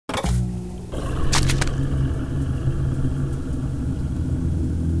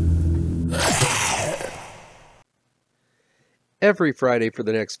Every Friday for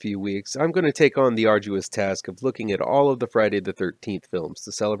the next few weeks, I'm going to take on the arduous task of looking at all of the Friday the 13th films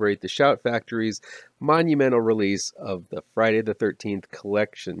to celebrate the Shout Factory's monumental release of the Friday the 13th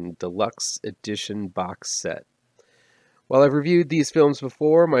Collection Deluxe Edition box set. While I've reviewed these films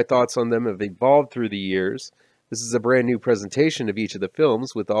before, my thoughts on them have evolved through the years. This is a brand new presentation of each of the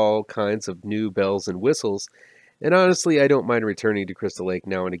films with all kinds of new bells and whistles, and honestly, I don't mind returning to Crystal Lake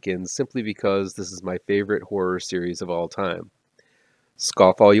now and again simply because this is my favorite horror series of all time.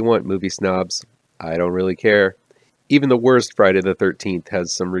 Scoff all you want, movie snobs. I don't really care. Even the worst Friday the 13th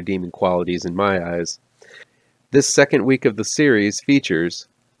has some redeeming qualities in my eyes. This second week of the series features,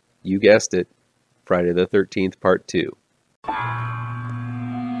 you guessed it, Friday the 13th Part 2.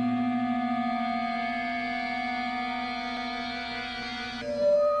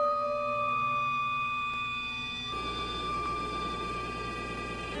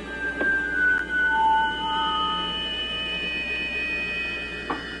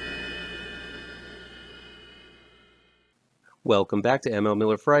 Welcome back to ML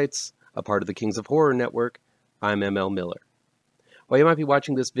Miller Frights, a part of the Kings of Horror Network. I'm ML Miller. While you might be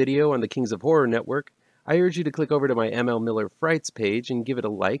watching this video on the Kings of Horror Network, I urge you to click over to my ML Miller Frights page and give it a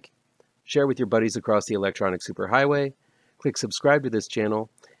like, share with your buddies across the electronic superhighway, click subscribe to this channel,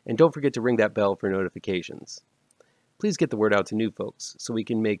 and don't forget to ring that bell for notifications. Please get the word out to new folks so we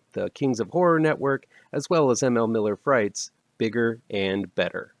can make the Kings of Horror Network, as well as ML Miller Frights, bigger and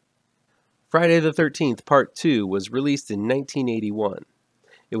better. Friday the 13th Part 2 was released in 1981.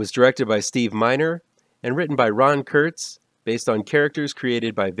 It was directed by Steve Miner and written by Ron Kurtz, based on characters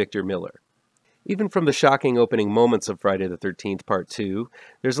created by Victor Miller. Even from the shocking opening moments of Friday the 13th Part 2,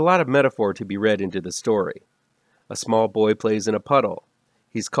 there's a lot of metaphor to be read into the story. A small boy plays in a puddle.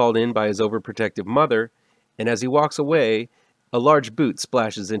 He's called in by his overprotective mother, and as he walks away, a large boot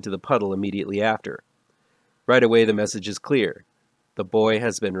splashes into the puddle immediately after. Right away, the message is clear. The boy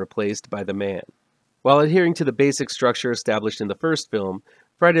has been replaced by the man. While adhering to the basic structure established in the first film,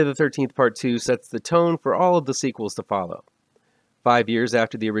 Friday the 13th Part 2 sets the tone for all of the sequels to follow. 5 years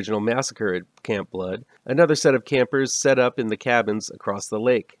after the original massacre at Camp Blood, another set of campers set up in the cabins across the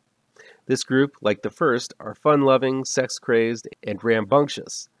lake. This group, like the first, are fun-loving, sex-crazed, and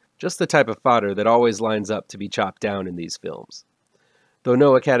rambunctious, just the type of fodder that always lines up to be chopped down in these films. Though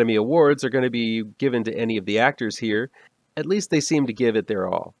no Academy Awards are going to be given to any of the actors here, at least they seem to give it their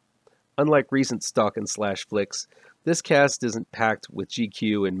all. Unlike recent stalk and slash flicks, this cast isn't packed with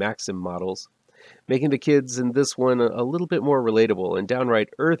GQ and Maxim models, making the kids in this one a little bit more relatable and downright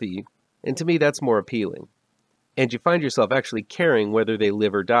earthy, and to me that's more appealing. And you find yourself actually caring whether they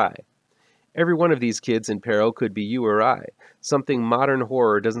live or die. Every one of these kids in peril could be you or I, something modern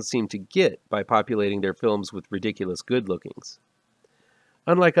horror doesn't seem to get by populating their films with ridiculous good-lookings.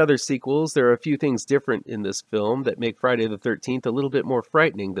 Unlike other sequels, there are a few things different in this film that make Friday the 13th a little bit more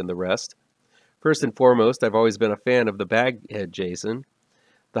frightening than the rest. First and foremost, I've always been a fan of the Baghead Jason.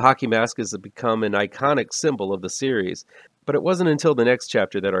 The hockey mask has become an iconic symbol of the series, but it wasn't until the next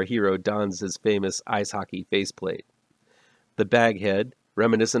chapter that our hero dons his famous ice hockey faceplate. The Baghead,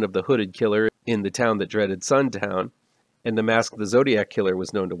 reminiscent of the hooded killer in The Town That Dreaded Sundown, and the mask the Zodiac Killer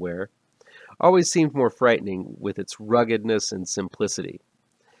was known to wear, always seemed more frightening with its ruggedness and simplicity.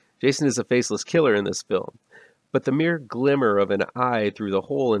 Jason is a faceless killer in this film, but the mere glimmer of an eye through the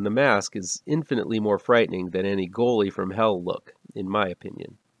hole in the mask is infinitely more frightening than any goalie from hell look, in my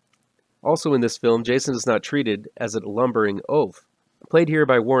opinion. Also in this film, Jason is not treated as a lumbering oaf. Played here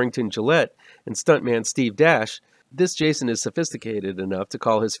by Warrington Gillette and stuntman Steve Dash, this Jason is sophisticated enough to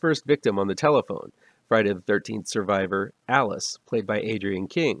call his first victim on the telephone, Friday the 13th survivor Alice, played by Adrienne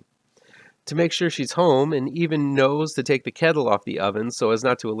King, to make sure she's home, and even knows to take the kettle off the oven so as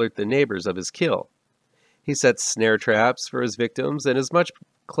not to alert the neighbors of his kill. He sets snare traps for his victims and is much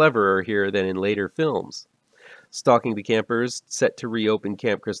cleverer here than in later films. Stalking the campers set to reopen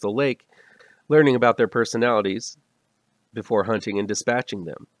Camp Crystal Lake, learning about their personalities before hunting and dispatching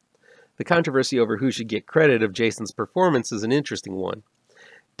them. The controversy over who should get credit of Jason's performance is an interesting one.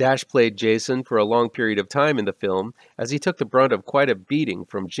 Dash played Jason for a long period of time in the film as he took the brunt of quite a beating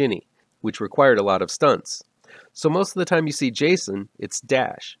from Ginny, which required a lot of stunts. So most of the time you see Jason, it's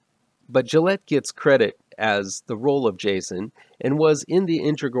Dash. But Gillette gets credit as the role of Jason and was in the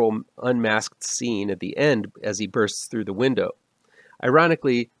integral unmasked scene at the end as he bursts through the window.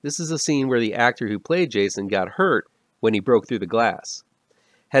 Ironically, this is a scene where the actor who played Jason got hurt when he broke through the glass.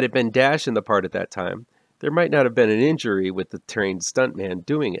 Had it been Dash in the part at that time, there might not have been an injury with the trained stuntman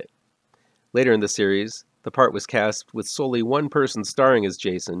doing it. Later in the series, the part was cast with solely one person starring as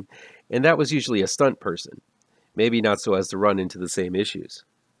Jason, and that was usually a stunt person, maybe not so as to run into the same issues.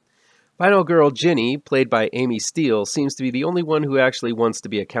 Final girl Ginny, played by Amy Steele, seems to be the only one who actually wants to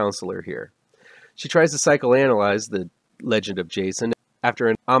be a counselor here. She tries to psychoanalyze the legend of Jason after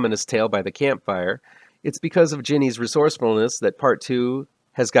an ominous tale by the campfire. It's because of Ginny's resourcefulness that Part 2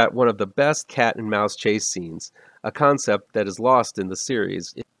 has got one of the best cat and mouse chase scenes, a concept that is lost in the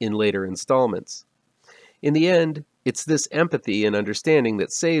series in later installments. In the end, it's this empathy and understanding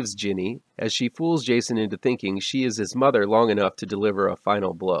that saves Ginny as she fools Jason into thinking she is his mother long enough to deliver a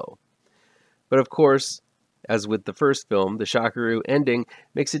final blow. But of course, as with the first film, the Shockaroo ending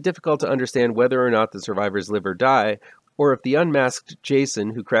makes it difficult to understand whether or not the survivors live or die, or if the unmasked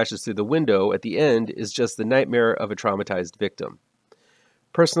Jason who crashes through the window at the end is just the nightmare of a traumatized victim.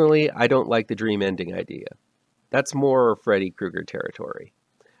 Personally, I don't like the dream ending idea. That's more Freddy Krueger territory.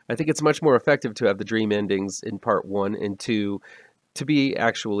 I think it's much more effective to have the dream endings in Part 1 and 2 to be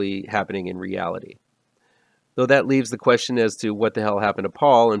actually happening in reality. Though that leaves the question as to what the hell happened to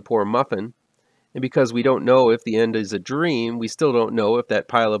Paul and poor Muffin. And because we don't know if the end is a dream, we still don't know if that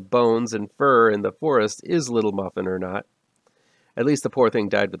pile of bones and fur in the forest is Little Muffin or not. At least the poor thing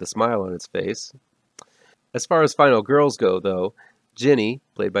died with a smile on its face. As far as final girls go, though, Ginny,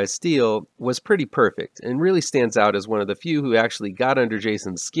 played by Steele, was pretty perfect and really stands out as one of the few who actually got under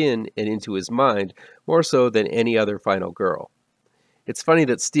Jason's skin and into his mind, more so than any other final girl. It's funny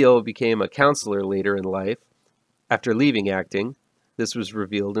that Steele became a counselor later in life, after leaving acting. This was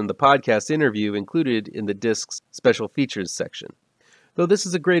revealed in the podcast interview included in the disc's special features section. Though this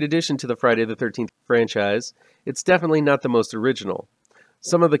is a great addition to the Friday the 13th franchise, it's definitely not the most original.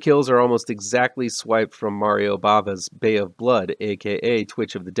 Some of the kills are almost exactly swiped from Mario Bava's Bay of Blood, aka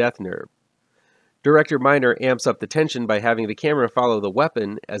Twitch of the Death Nerve. Director Miner amps up the tension by having the camera follow the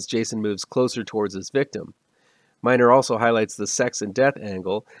weapon as Jason moves closer towards his victim. Miner also highlights the sex and death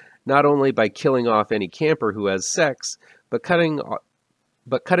angle, not only by killing off any camper who has sex, but cutting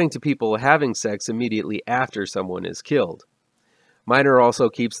to people having sex immediately after someone is killed. Miner also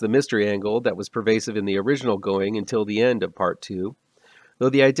keeps the mystery angle that was pervasive in the original going until the end of Part 2. Though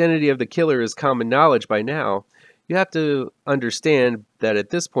the identity of the killer is common knowledge by now, you have to understand that at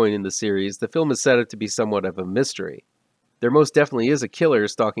this point in the series, the film is set up to be somewhat of a mystery. There most definitely is a killer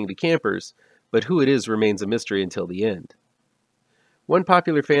stalking the campers, but who it is remains a mystery until the end. One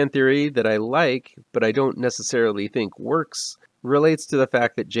popular fan theory that I like, but I don't necessarily think works, relates to the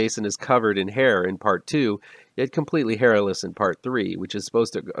fact that Jason is covered in hair in Part 2, yet completely hairless in Part 3, which is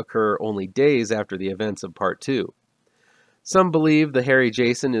supposed to occur only days after the events of Part 2. Some believe the hairy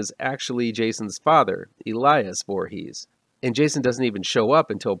Jason is actually Jason's father, Elias Voorhees, and Jason doesn't even show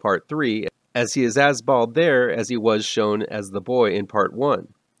up until Part 3, as he is as bald there as he was shown as the boy in Part 1.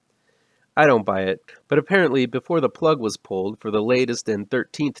 I don't buy it, but apparently before the plug was pulled for the latest and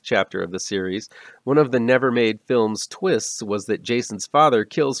 13th chapter of the series, one of the never-made film's twists was that Jason's father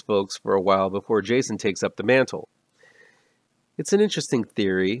kills folks for a while before Jason takes up the mantle. It's an interesting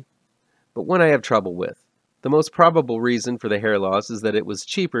theory, but one I have trouble with. The most probable reason for the hair loss is that it was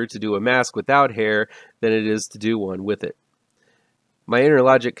cheaper to do a mask without hair than it is to do one with it. My inner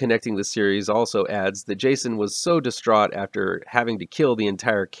logic connecting the series also adds that Jason was so distraught after having to kill the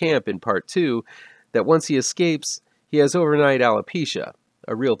entire camp in Part 2 that once he escapes, he has overnight alopecia,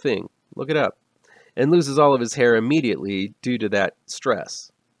 a real thing, look it up, and loses all of his hair immediately due to that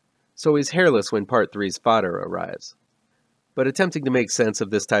stress. So he's hairless when Part 3's fodder arrives. But attempting to make sense of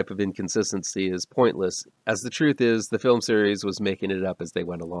this type of inconsistency is pointless, as the truth is the film series was making it up as they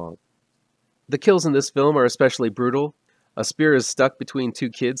went along. The kills in this film are especially brutal. A spear is stuck between two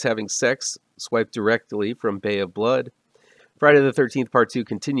kids having sex, swiped directly from Bay of Blood. Friday the 13th Part 2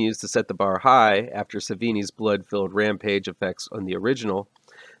 continues to set the bar high after Savini's blood-filled rampage effects on the original.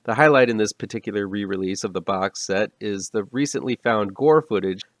 The highlight in this particular re-release of the box set is the recently found gore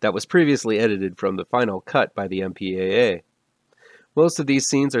footage that was previously edited from the final cut by the MPAA. Most of these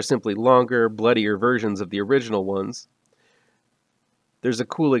scenes are simply longer, bloodier versions of the original ones. There's a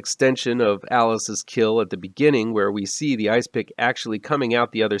cool extension of Alice's kill at the beginning where we see the ice pick actually coming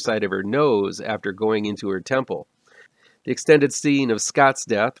out the other side of her nose after going into her temple. The extended scene of Scott's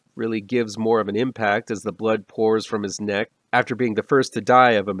death really gives more of an impact as the blood pours from his neck after being the first to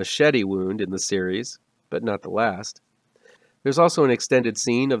die of a machete wound in the series, but not the last. There's also an extended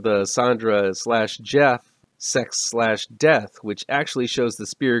scene of the Sandra/Jeff sex/death, which actually shows the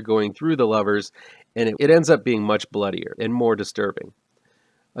spear going through the lovers, and it ends up being much bloodier and more disturbing.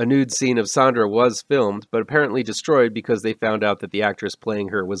 A nude scene of Sandra was filmed, but apparently destroyed because they found out that the actress playing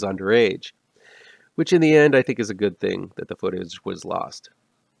her was underage, which in the end I think is a good thing that the footage was lost.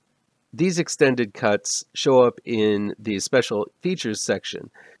 These extended cuts show up in the special features section,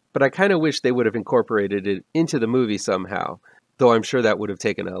 but I kind of wish they would have incorporated it into the movie somehow. though I'm sure that would have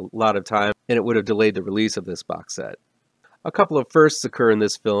taken a lot of time and it would have delayed the release of this box set. A couple of firsts occur in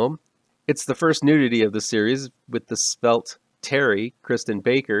this film. It's the first nudity of the series with the svelte Terry, Kristen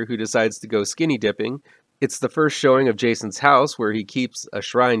Baker, who decides to go skinny dipping. It's the first showing of Jason's house where he keeps a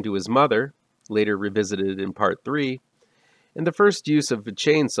shrine to his mother, later revisited in part 3, and the first use of a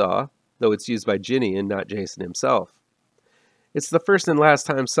chainsaw, though it's used by Ginny and not Jason himself. It's the first and last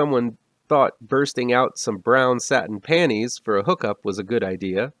time someone thought bursting out some brown satin panties for a hookup was a good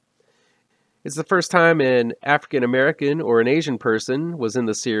idea. It's the first time an African American or an Asian person was in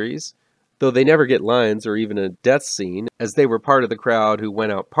the series, though they never get lines or even a death scene, as they were part of the crowd who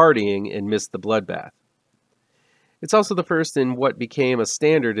went out partying and missed the bloodbath. It's also the first in what became a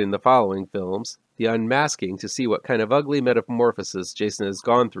standard in the following films, the unmasking to see what kind of ugly metamorphosis Jason has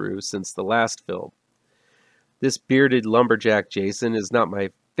gone through since the last film. This bearded lumberjack Jason is not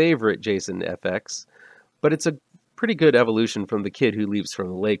my favorite Jason FX, but it's a pretty good evolution from the kid who leaps from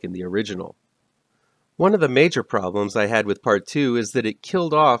the lake in the original. One of the major problems I had with Part 2 is that it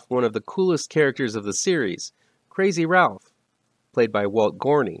killed off one of the coolest characters of the series, Crazy Ralph, played by Walt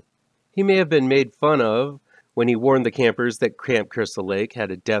Gorney. He may have been made fun of when he warned the campers that Camp Crystal Lake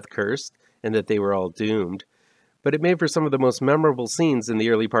had a death curse and that they were all doomed, but it made for some of the most memorable scenes in the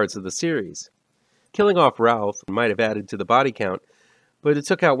early parts of the series. Killing off Ralph might have added to the body count, but it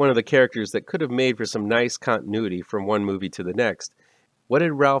took out one of the characters that could have made for some nice continuity from one movie to the next. What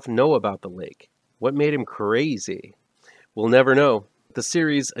did Ralph know about the lake? What made him crazy? We'll never know. The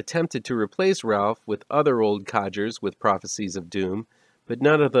series attempted to replace Ralph with other old codgers with prophecies of doom, but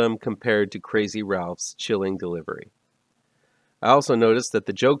none of them compared to Crazy Ralph's chilling delivery. I also noticed that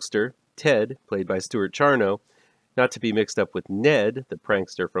the jokester, Ted, played by Stuart Charno, not to be mixed up with Ned, the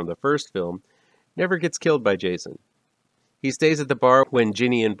prankster from the first film, never gets killed by Jason. He stays at the bar when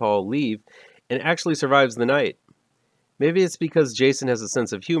Ginny and Paul leave and actually survives the night. Maybe it's because Jason has a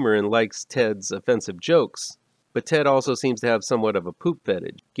sense of humor and likes Ted's offensive jokes, but Ted also seems to have somewhat of a poop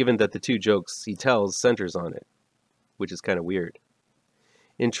fetish, given that the two jokes he tells centers on it, which is kind of weird.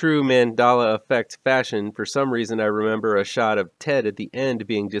 In true Mandela effect fashion, for some reason I remember a shot of Ted at the end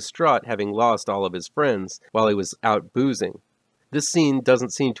being distraught having lost all of his friends while he was out boozing. This scene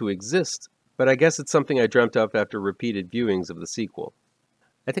doesn't seem to exist, but I guess it's something I dreamt up after repeated viewings of the sequel.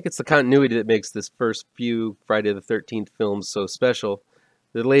 I think it's the continuity that makes this first few Friday the 13th films so special.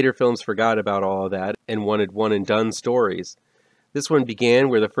 The later films forgot about all of that and wanted one-and-done stories. This one began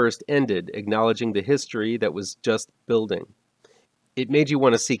where the first ended, acknowledging the history that was just building. It made you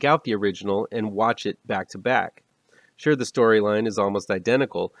want to seek out the original and watch it back to back. Sure, the storyline is almost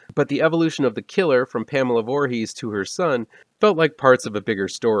identical, but the evolution of the killer from Pamela Voorhees to her son felt like parts of a bigger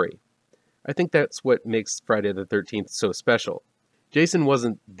story. I think that's what makes Friday the 13th so special. Jason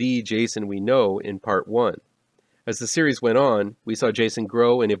wasn't the Jason we know in Part 1. As the series went on, we saw Jason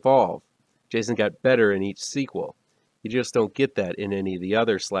grow and evolve. Jason got better in each sequel. You just don't get that in any of the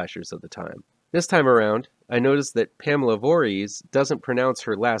other slashers of the time. This time around, I noticed that Pamela Voorhees doesn't pronounce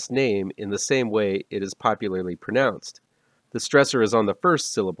her last name in the same way it is popularly pronounced. The stressor is on the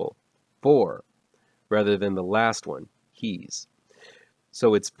first syllable, Vor, rather than the last one, he's.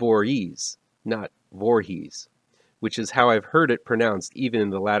 So it's Voorhees, not Voorhees, which is how I've heard it pronounced even in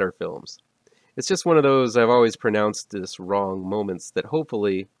the latter films. It's just one of those I've always pronounced this wrong moments that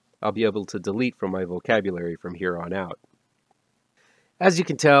hopefully I'll be able to delete from my vocabulary from here on out. As you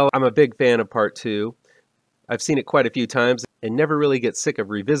can tell, I'm a big fan of Part 2. I've seen it quite a few times and never really get sick of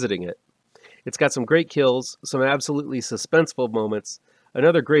revisiting it. It's got some great kills, some absolutely suspenseful moments,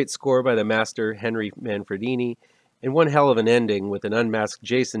 another great score by the master Henry Manfredini, and one hell of an ending with an unmasked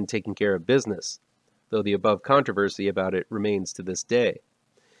Jason taking care of business, though the above controversy about it remains to this day.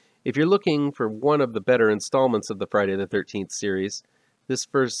 If you're looking for one of the better installments of the Friday the 13th series, this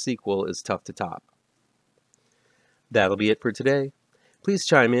first sequel is tough to top. That'll be it for today. Please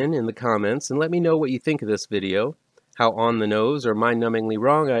chime in the comments and let me know what you think of this video, how on the nose or mind-numbingly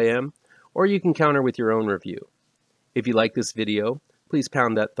wrong I am, or you can counter with your own review. If you like this video, please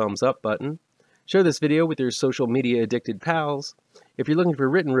pound that thumbs up button. Share this video with your social media addicted pals. If you're looking for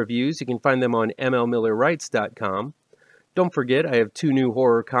written reviews, you can find them on mlmillerwrites.com. Don't forget, I have 2 new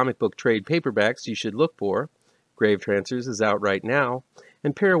horror comic book trade paperbacks you should look for. Grave Trancers is out right now,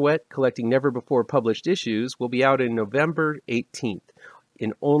 and Pirouette, collecting never-before-published issues, will be out in November 18th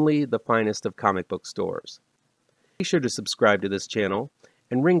in only the finest of comic book stores. Be sure to subscribe to this channel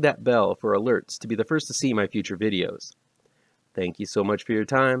and ring that bell for alerts to be the first to see my future videos. Thank you so much for your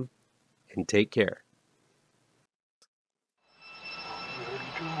time, and take care.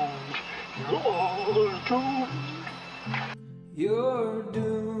 You're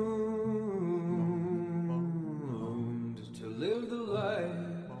doomed to live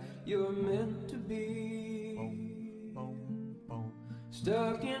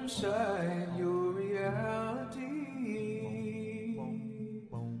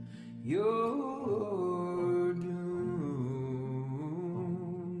You're doomed.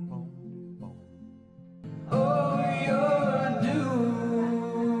 Oh, you're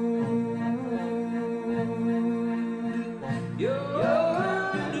doomed.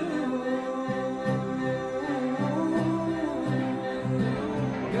 You're doomed.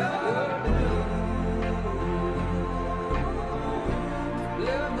 You're doomed.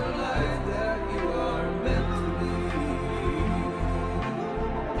 Live the life that you are meant to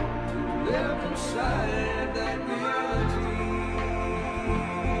live inside